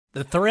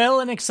The thrill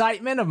and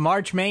excitement of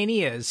March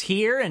Mania is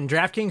here, and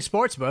DraftKings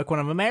Sportsbook, one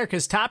of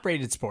America's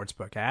top-rated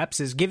sportsbook apps,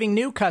 is giving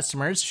new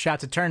customers a shot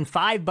to turn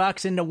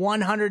 $5 into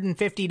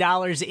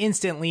 $150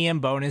 instantly in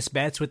bonus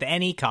bets with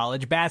any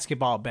college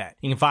basketball bet.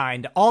 You can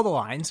find all the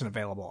lines and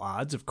available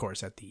odds, of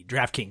course, at the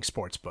DraftKings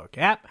Sportsbook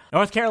app.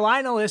 North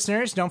Carolina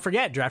listeners, don't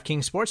forget,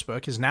 DraftKings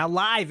Sportsbook is now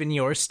live in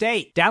your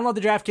state. Download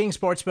the DraftKings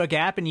Sportsbook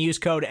app and use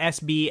code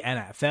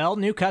SBNFL.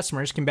 New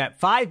customers can bet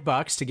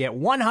 $5 to get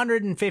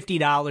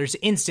 $150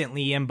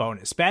 instantly in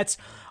bonus bets,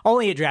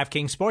 only at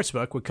DraftKings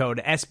Sportsbook with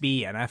code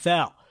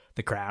SBNFL.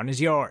 The crown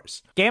is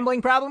yours.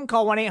 Gambling problem?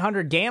 Call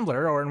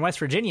 1-800-GAMBLER, or in West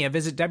Virginia,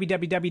 visit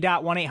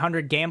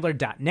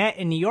www.1800gambler.net.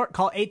 In New York,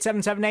 call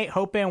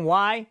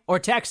 877-8-HOPE-NY or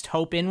text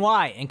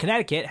HOPE-NY. In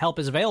Connecticut, help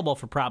is available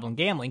for problem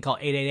gambling. Call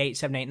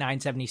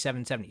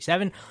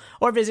 888-789-7777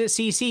 or visit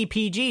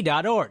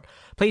ccpg.org.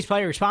 Please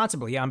play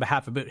responsibly on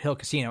behalf of Boot Hill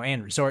Casino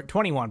and Resort.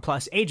 21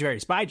 plus, age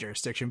varies by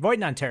jurisdiction. Void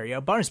in Ontario.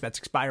 Bonus bets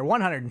expire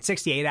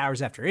 168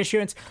 hours after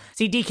issuance.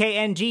 See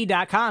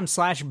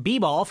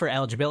dkng.com/bball for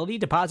eligibility,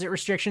 deposit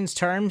restrictions,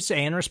 terms,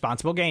 and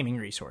responsible gaming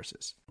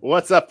resources.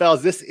 What's up,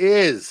 fellas? This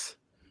is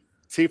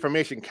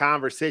T-Formation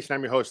Conversation.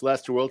 I'm your host,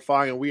 Lester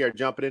Wildfong, and we are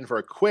jumping in for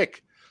a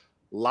quick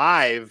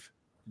live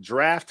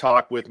draft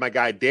talk with my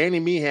guy,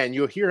 Danny Meehan.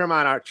 You'll hear him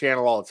on our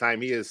channel all the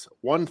time. He is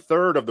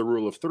 1/3 of the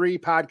Rule of Three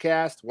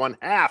podcast,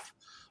 1/2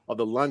 of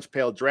the Lunch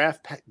Pail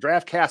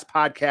Draftcast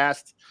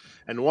podcast,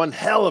 and one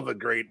hell of a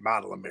great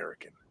model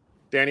American.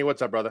 Danny,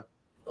 what's up, brother?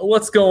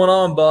 What's going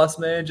on, boss,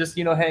 man? Just,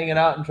 hanging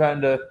out and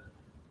trying to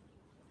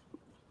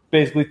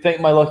basically thank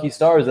my lucky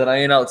stars that I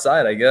ain't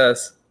outside, I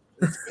guess.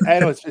 I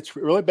know it's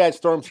really bad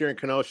storms here in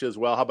Kenosha as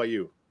well. How about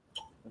you?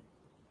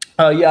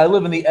 Yeah, I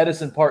live in the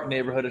Edison Park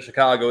neighborhood of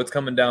Chicago. It's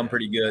coming down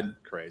pretty good.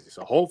 Crazy.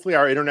 So hopefully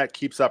our internet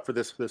keeps up for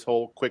this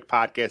whole quick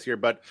podcast here.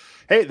 But,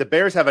 hey, the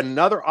Bears have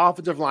another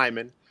offensive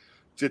lineman,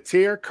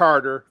 Ja'Tyre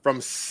Carter from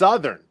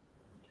Southern.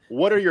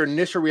 What are your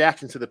initial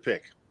reactions to the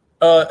pick?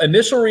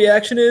 Initial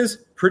reaction is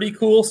pretty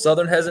cool.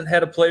 Southern hasn't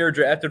had a player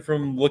drafted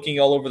from looking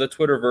all over the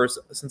Twitterverse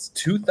since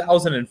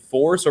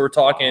 2004. So we're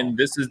talking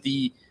this is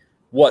the,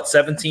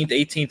 17th,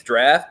 18th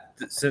draft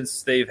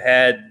since they've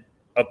had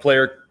a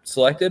player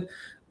selected.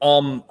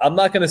 I'm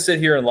not going to sit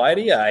here and lie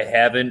to you. I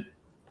haven't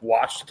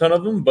watched a ton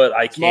of them, but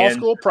I can. Small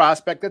school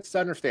prospect. That's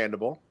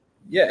understandable.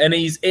 Yeah, and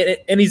he's an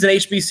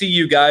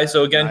HBCU guy,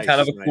 so again, kind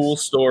of a cool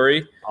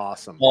story.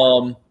 Awesome.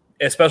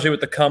 Especially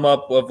with the come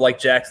up of like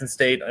Jackson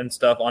State and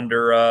stuff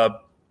under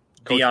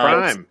Coach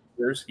Prime.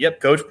 Yep,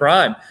 Coach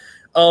Prime.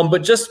 But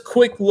just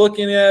quick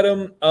looking at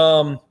him,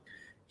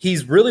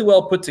 he's really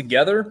well put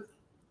together.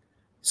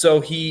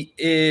 So he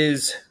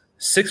is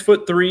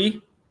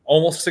 6'3".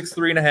 Almost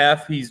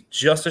 6'3.5". He's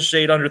just a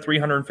shade under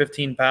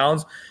 315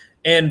 pounds.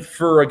 And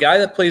for a guy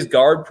that plays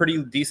guard,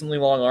 pretty decently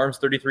long arms,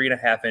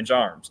 33.5-inch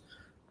arms.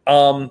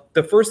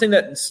 The first thing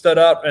that stood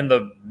out in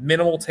the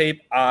minimal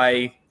tape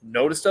I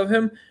noticed of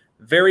him,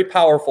 very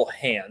powerful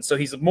hands. So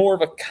he's more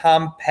of a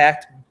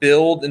compact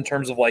build in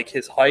terms of like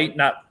his height,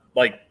 not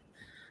like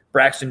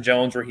Braxton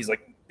Jones where he's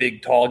like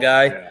big, tall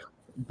guy. Yeah.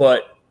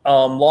 But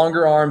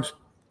longer arms,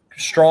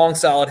 strong,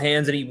 solid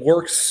hands, and he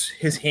works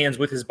his hands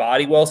with his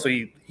body well. So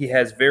he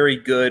has very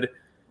good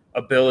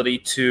ability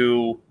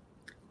to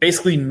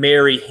basically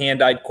marry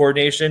hand-eye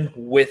coordination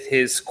with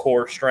his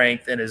core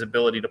strength and his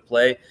ability to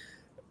play.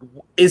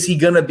 Is he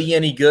going to be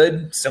any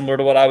good? Similar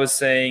to what I was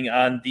saying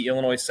on the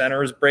Illinois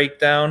Center's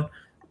breakdown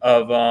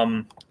of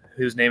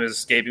whose name is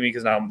escaping me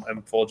because now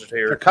I'm full of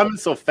here. They're coming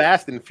so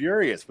fast and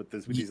furious with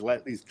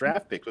these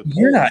draft picks.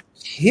 You're not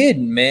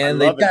kidding, man.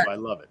 I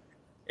love it.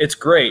 It's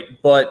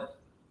great, but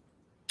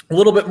a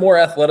little bit more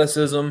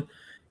athleticism.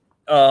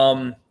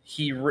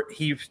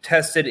 He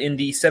tested in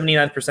the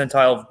 79th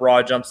percentile of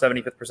broad jump,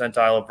 75th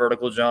percentile of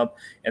vertical jump,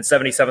 and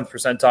 77th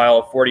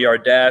percentile of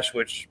 40-yard dash,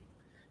 which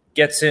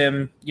gets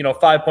him,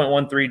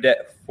 5.13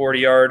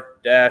 40-yard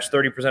dash,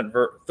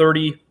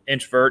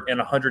 30-inch vert, and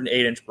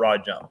 108-inch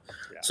broad jump.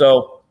 Yeah.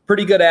 So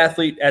pretty good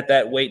athlete at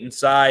that weight and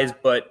size,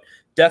 but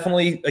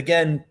definitely,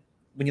 again,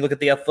 when you look at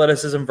the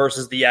athleticism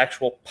versus the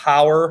actual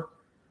power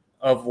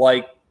of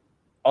like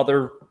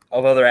other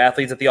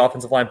athletes at the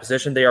offensive line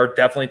position, they are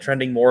definitely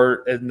trending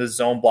more in the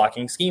zone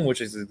blocking scheme, which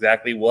is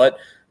exactly what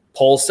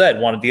Poles said.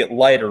 Wanted to get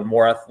lighter,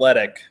 more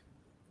athletic,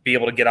 be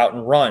able to get out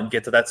and run,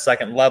 get to that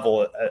second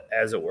level,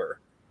 as it were.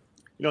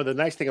 The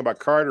nice thing about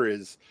Carter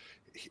is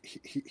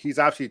he's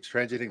obviously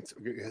transiting.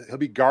 He'll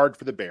be guard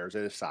for the Bears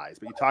at his size,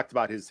 but you talked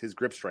about his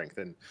grip strength.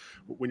 And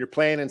when you're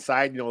playing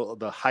inside,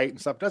 the height and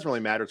stuff doesn't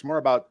really matter. It's more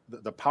about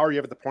the power you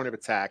have at the point of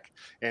attack.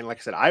 And like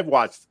I said, I've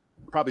watched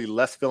probably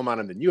less film on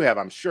him than you have,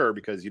 I'm sure,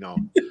 because,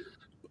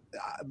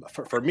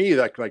 for me,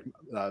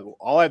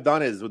 all I've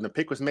done is when the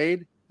pick was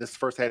made, this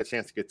first I had a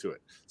chance to get to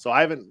it. So I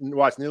haven't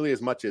watched nearly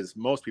as much as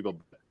most people.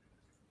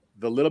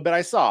 The little bit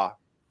I saw,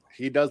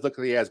 he does look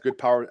like he has good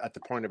power at the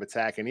point of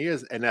attack, and he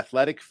is an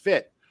athletic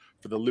fit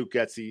for the Luke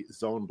Getsy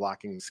zone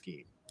blocking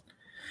scheme.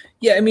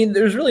 Yeah, I mean,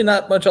 there's really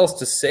not much else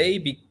to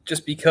say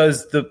just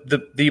because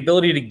the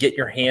ability to get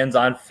your hands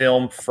on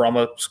film from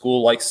a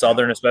school like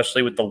Southern,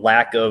 especially with the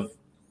lack of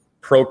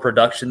pro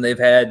production they've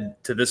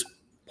had to this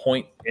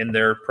point in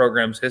their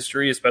program's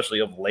history, especially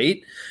of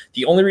late.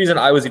 The only reason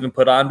I was even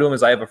put onto him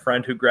is I have a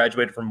friend who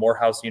graduated from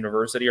Morehouse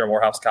University or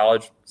Morehouse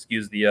College,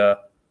 excuse the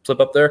slip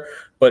up there,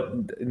 but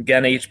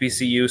again,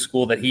 HBCU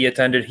school that he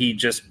attended, he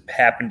just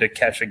happened to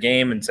catch a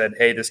game and said,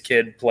 hey, this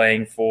kid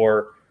playing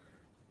for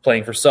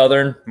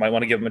Southern, might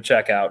want to give him a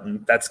check out.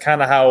 And that's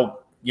kind of how,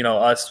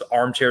 us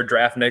armchair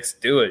draft nicks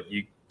do it.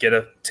 You get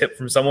a tip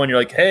from someone, you're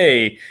like,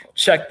 hey,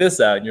 check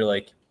this out. And you're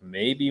like,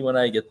 maybe when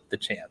I get the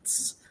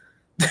chance.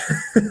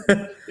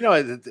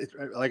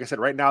 Like I said,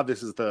 right now,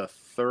 this is the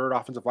fourth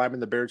offensive lineman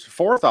the Bears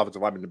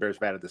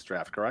have added this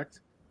draft,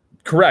 correct?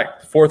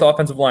 Correct. Fourth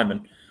offensive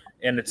lineman.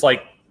 And it's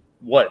like,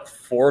 what,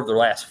 4 of their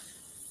last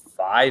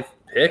 5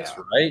 picks,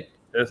 right?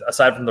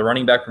 Aside from the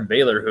running back from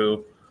Baylor,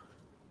 who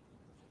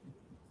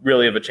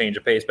really have a change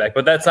of pace back,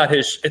 but it's not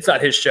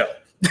his show.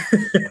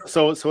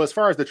 So as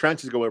far as the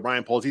trenches go with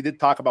Ryan Poles, he did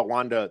talk about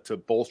wanting to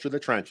bolster the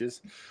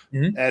trenches.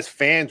 Mm-hmm. As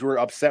fans were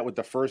upset with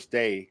the first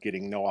day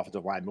getting no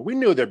offensive lineman. We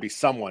knew there'd be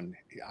someone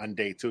on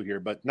day 2 here,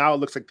 but now it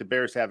looks like the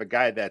Bears have a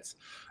guy that's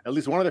at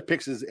least one of their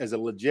picks is a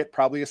legit,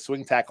 probably a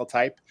swing tackle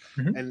type,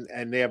 mm-hmm.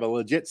 and they have a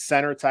legit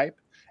center type.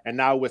 And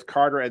now with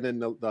Carter and then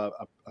the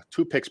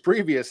 2 picks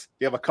previous,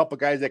 they have a couple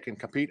guys that can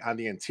compete on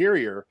the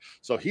interior.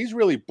 So he's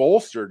really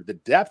bolstered the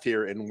depth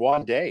here in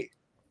one day.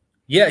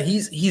 Yeah,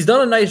 he's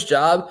done a nice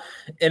job,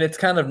 and it's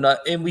kind of not.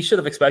 And we should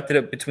have expected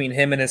it between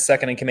him and his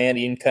second in command,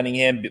 Ian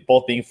Cunningham,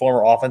 both being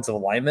former offensive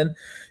linemen.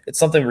 It's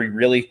something we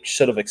really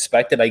should have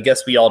expected. I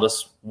guess we all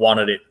just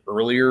wanted it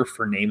earlier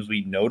for names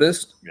we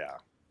noticed. Yeah,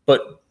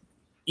 but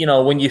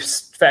when you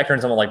factor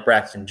in someone like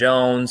Braxton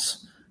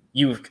Jones,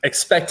 you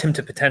expect him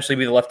to potentially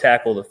be the left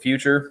tackle of the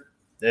future,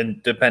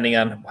 and depending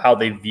on how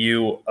they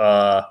view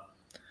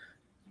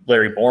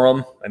Larry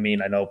Borum. I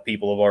mean, I know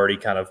people have already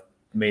kind of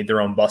made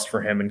their own bust for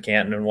him in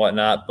Canton and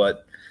whatnot,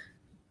 but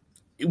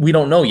we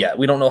don't know yet.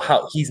 We don't know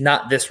how he's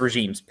not this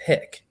regime's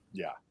pick.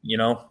 Yeah.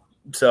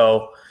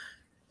 So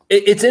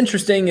it's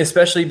interesting,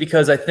 especially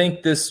because I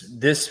think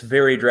this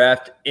very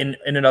draft in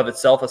and of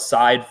itself,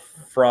 aside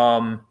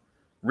from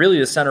really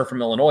the center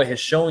from Illinois, has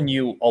shown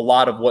you a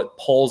lot of what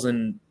Poles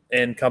and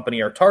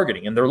company are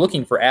targeting. And they're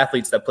looking for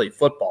athletes that play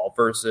football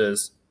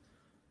versus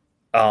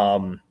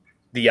really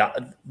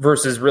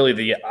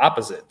the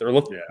opposite. They're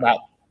looking not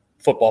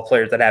football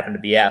players that happen to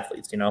be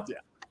athletes, Yeah.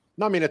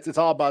 No, I mean, it's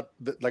all about,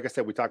 like I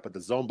said, we talked about the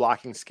zone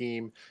blocking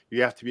scheme.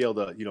 You have to be able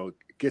to,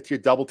 get to your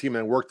double team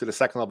and work to the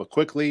second level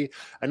quickly.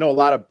 I know a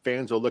lot of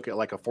fans will look at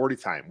like a 40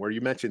 time where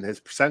you mentioned his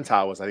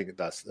percentile was, I think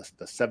the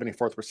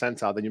 74th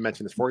percentile. Then you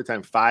mentioned his 40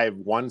 time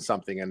 5'1"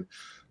 something. And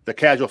the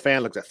casual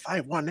fan looks at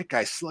 5'1", that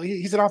guy's slow.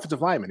 He's an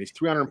offensive lineman. He's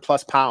 300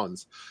 plus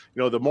pounds.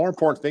 The more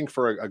important thing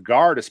for a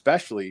guard,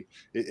 especially,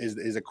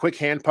 is a quick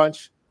hand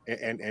punch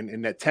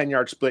and that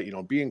 10-yard split,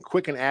 being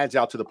quick and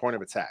agile to the point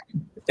of attack.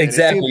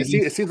 Exactly.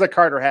 It seems like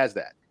Carter has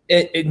that.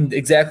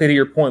 Exactly to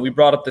your point. We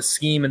brought up the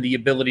scheme and the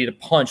ability to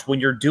punch. When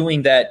you're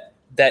doing that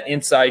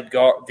inside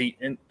guard,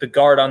 the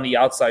guard on the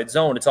outside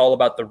zone, it's all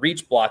about the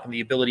reach block and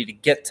the ability to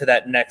get to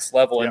that next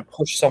level and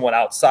push someone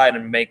outside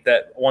and make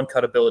that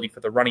one-cut ability for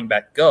the running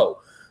back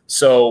go.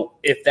 So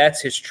if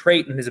that's his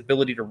trait and his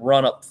ability to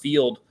run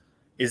upfield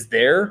is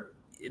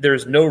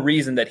there's no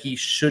reason that he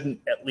shouldn't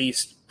at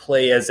least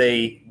play as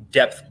a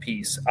depth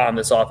piece on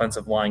this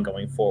offensive line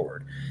going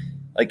forward.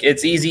 Like,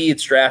 it's easy,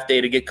 it's draft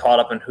day to get caught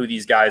up in who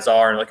these guys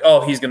are and like,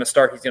 oh, he's going to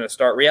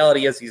start.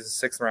 Reality is he's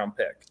a 6th round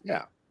pick.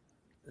 Yeah.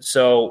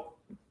 So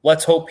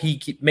let's hope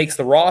he makes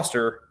the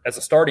roster as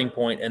a starting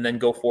point and then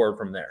go forward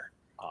from there.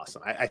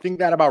 Awesome. I think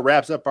that about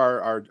wraps up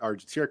our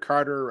Ja'Tyre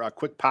Carter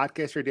quick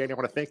podcast here, Danny. I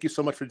want to thank you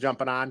so much for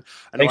jumping on.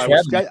 I know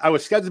I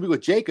was scheduled to be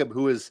with Jacob,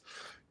 who has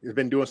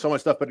been doing so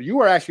much stuff, but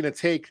you are actually going to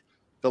take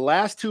the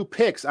last 2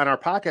 picks on our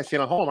podcast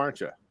channel home,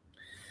 aren't you?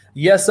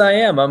 Yes, I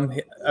am.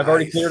 I've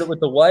already cleared it with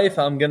the wife.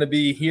 I'm going to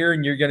be here,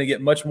 and you're going to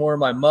get much more of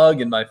my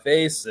mug and my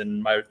face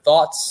and my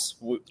thoughts.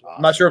 Awesome.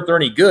 I'm not sure if they're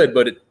any good,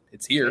 but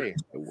it's here. Hey,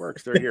 it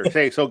works. They're here.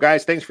 Hey, so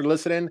guys, thanks for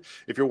listening.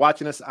 If you're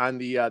watching us on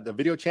the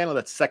video channel,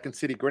 that's Second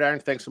City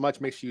Gridiron. Thanks so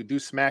much. Make sure you do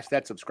smash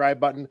that subscribe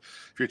button.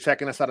 If you're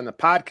checking us out on the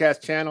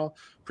podcast channel,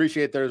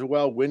 appreciate it there as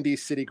well.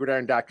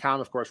 WindyCityGridiron.com,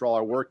 of course, where all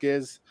our work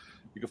is.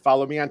 You can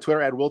follow me on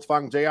Twitter at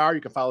WiltfongJR.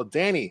 You can follow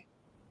Danny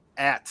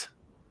at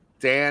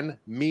Dan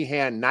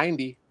Meehan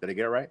 90. Did I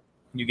get it right?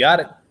 You got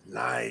it.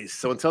 Nice.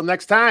 So until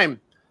next time,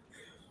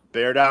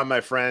 bear down, my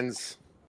friends.